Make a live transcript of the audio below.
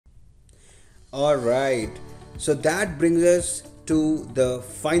Alright, so that brings us to the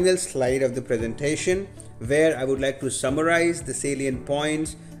final slide of the presentation, where I would like to summarize the salient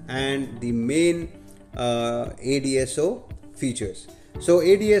points and the main ADSO features. So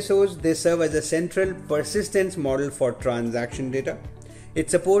ADSOs, they serve as a central persistence model for transaction data. It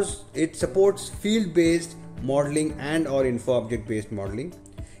supports field-based modeling and or info-object based modeling.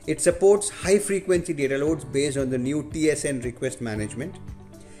 It supports high-frequency data loads based on the new TSN request management.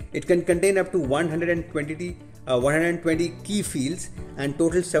 It can contain up to 120 key fields and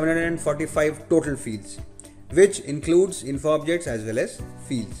total 745 total fields, which includes info objects as well as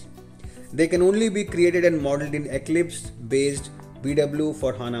fields. They can only be created and modeled in Eclipse-based BW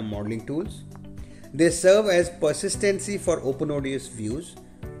for HANA modeling tools. They serve as persistency for OpenODS views.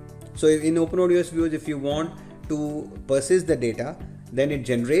 So in OpenODS views, if you want to persist the data, then it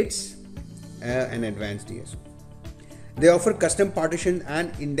generates an advanced DSO. They offer custom partitions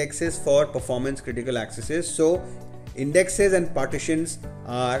and indexes for performance critical accesses. So indexes and partitions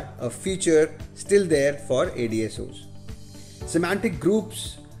are a feature still there for ADSOs. Semantic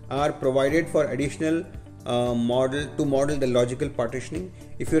groups are provided for additional model the logical partitioning.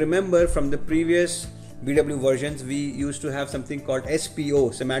 If you remember from the previous BW versions, we used to have something called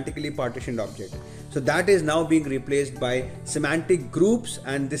SPO, semantically partitioned object. So that is now being replaced by semantic groups,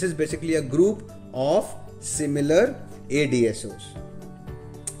 and this is basically a group of similar ADSOs.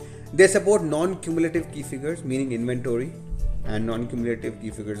 They support non-cumulative key figures, meaning inventory and non-cumulative key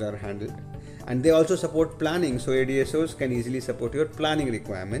figures are handled. And they also support planning, so ADSOs can easily support your planning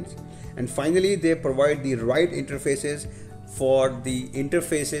requirements. And finally, they provide the right interfaces for the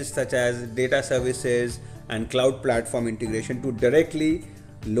interfaces such as data services and cloud platform integration to directly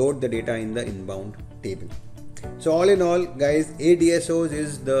load the data in the inbound table. So all in all, guys, ADSOs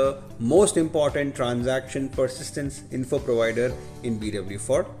is the most important transaction persistence info provider in BW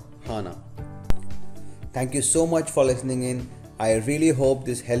for HANA. Thank you so much for listening in. I really hope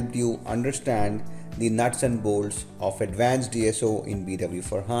this helped you understand the nuts and bolts of advanced DSO in BW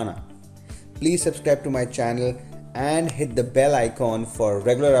for HANA. Please subscribe to my channel and hit the bell icon for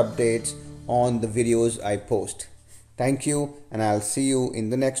regular updates on the videos I post. Thank you, and I'll see you in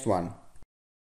the next one.